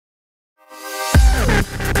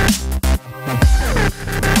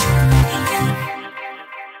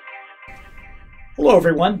Hello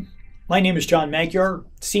everyone, my name is Magyar,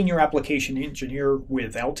 Senior Application Engineer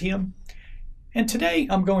with Altium, and today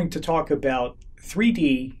I'm going to talk about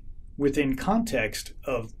 3D within context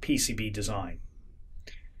of PCB design.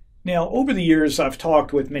 Now, over the years I've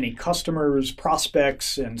talked with many customers,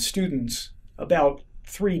 prospects, and students about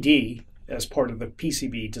 3D as part of the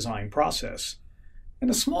PCB design process.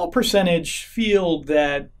 And a small percentage feel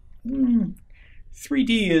that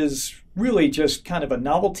 3D is really just kind of a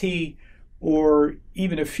novelty, or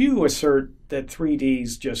even a few assert that 3D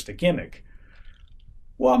is just a gimmick.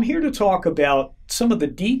 Well, I'm here to talk about some of the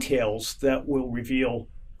details that will reveal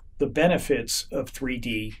the benefits of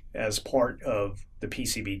 3D as part of the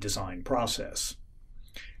PCB design process.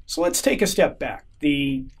 So let's take a step back.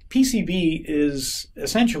 The PCB is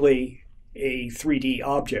essentially a 3D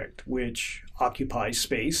object which occupies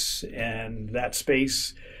space, and that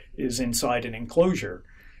space is inside an enclosure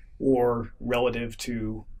or relative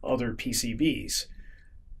to other PCBs.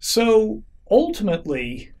 So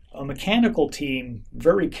ultimately, a mechanical team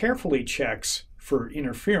very carefully checks for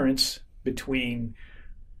interference between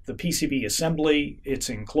the PCB assembly, its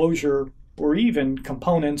enclosure, or even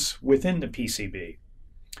components within the PCB.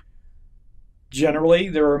 Generally,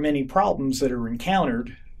 there are many problems that are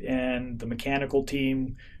encountered, and the mechanical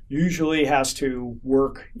team usually has to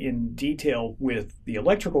work in detail with the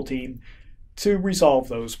electrical team to resolve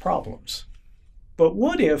those problems. But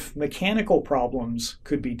what if mechanical problems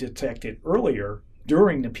could be detected earlier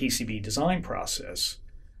during the PCB design process,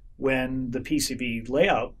 when the PCB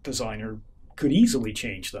layout designer could easily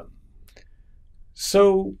change them?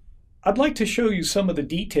 So I'd like to show you some of the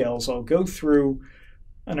details. I'll go through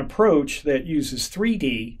an approach that uses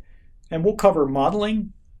 3D, and we'll cover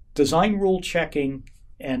modeling, design rule checking,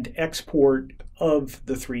 and export of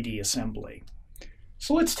the 3D assembly.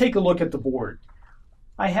 So let's take a look at the board.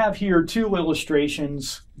 I have here two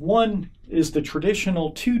illustrations. One is the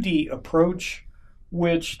traditional 2D approach,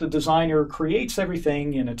 which the designer creates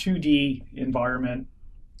everything in a 2D environment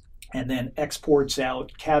and then exports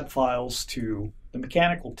out CAD files to the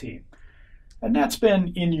mechanical team. And that's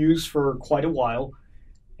been in use for quite a while.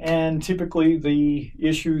 And typically the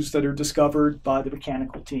issues that are discovered by the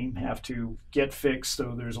mechanical team have to get fixed,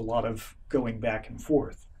 so there's a lot of going back and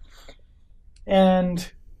forth.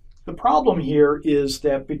 And the problem here is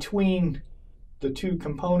that between the two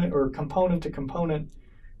component to component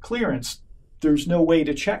clearance, there's no way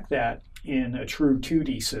to check that in a true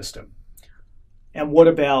 2D system. And what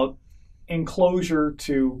about enclosure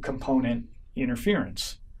to component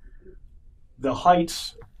interference? The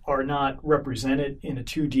heights are not represented in a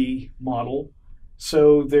 2D model,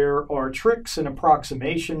 so there are tricks and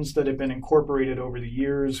approximations that have been incorporated over the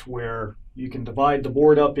years where you can divide the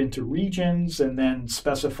board up into regions and then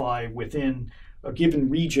specify within a given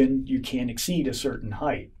region you can't exceed a certain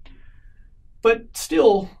height. But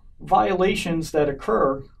still, violations that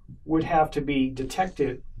occur would have to be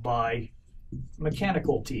detected by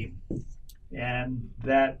mechanical team. And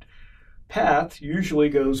that path usually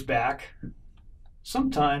goes back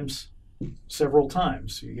sometimes several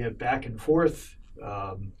times. You get back and forth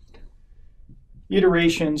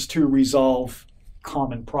iterations to resolve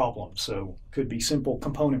common problems. So could be simple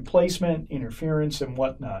component placement, interference, and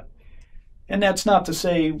whatnot. And that's not to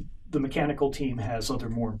say the mechanical team has other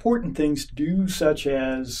more important things to do, such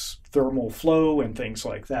as thermal flow and things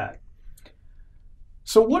like that.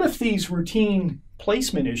 So what if these routine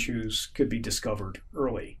placement issues could be discovered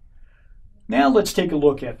early? Now let's take a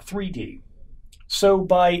look at 3D. So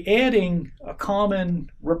by adding a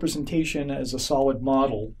common representation as a solid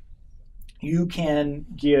model, you can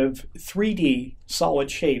give 3D solid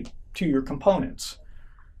shape to your components.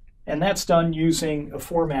 And that's done using a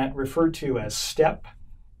format referred to as STEP.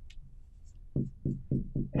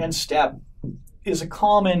 And STEP is a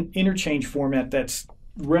common interchange format that's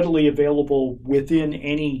readily available within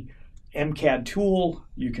any MCAD tool.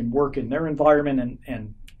 You can work in their environment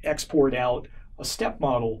and export out a STEP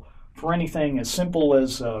model for anything as simple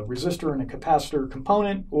as a resistor and a capacitor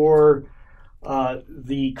component, or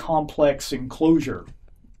the complex enclosure.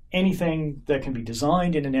 Anything that can be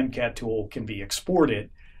designed in an MCAD tool can be exported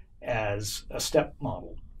as a STEP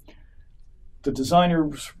model. The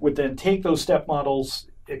designers would then take those STEP models,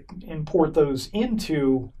 import those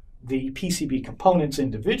into the PCB components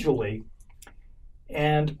individually,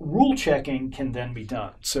 and rule checking can then be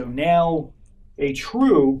done. So now a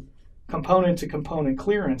true component-to-component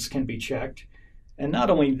clearance can be checked, and not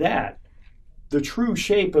only that, the true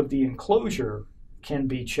shape of the enclosure can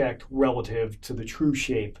be checked relative to the true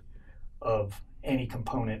shape of any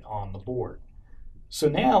component on the board. So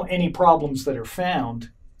now any problems that are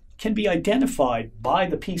found can be identified by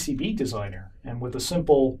the PCB designer. And with a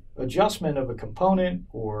simple adjustment of a component,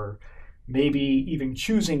 or maybe even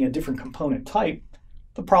choosing a different component type,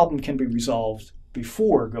 the problem can be resolved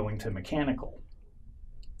before going to mechanical.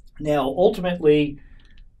 Now, ultimately,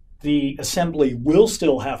 the assembly will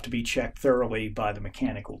still have to be checked thoroughly by the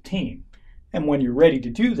mechanical team. And when you're ready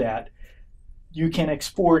to do that, you can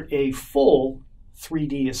export a full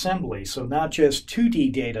 3D assembly. So not just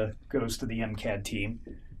 2D data goes to the MCAD team,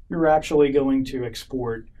 you're actually going to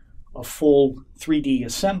export a full 3D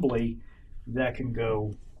assembly that can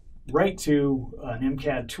go right to an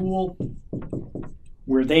MCAD tool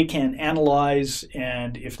where they can analyze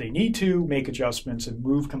and, if they need to, make adjustments and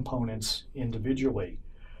move components individually.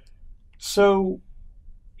 So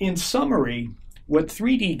in summary, what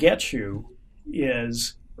 3D gets you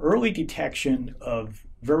is early detection of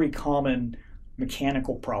very common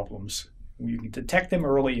mechanical problems. You can detect them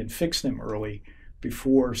early and fix them early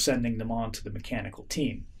before sending them on to the mechanical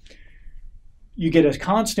team. You get a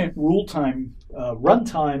constant runtime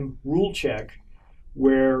rule check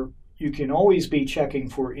where you can always be checking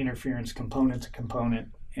for interference component to component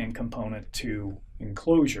and component to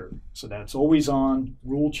enclosure. So that's always on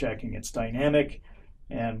rule checking. It's dynamic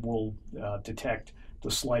and will detect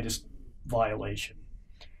the slightest violation.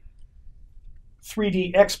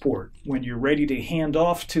 3D export, when you're ready to hand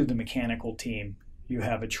off to the mechanical team, you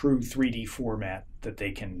have a true 3D format that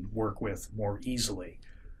they can work with more easily.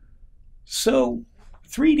 So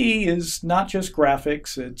 3D is not just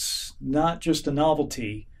graphics, it's not just a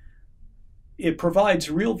novelty. It provides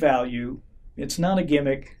real value, it's not a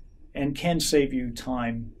gimmick, and can save you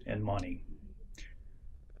time and money.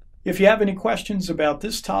 If you have any questions about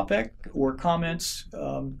this topic or comments,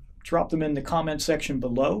 drop them in the comment section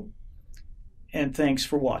below. And thanks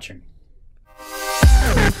for watching.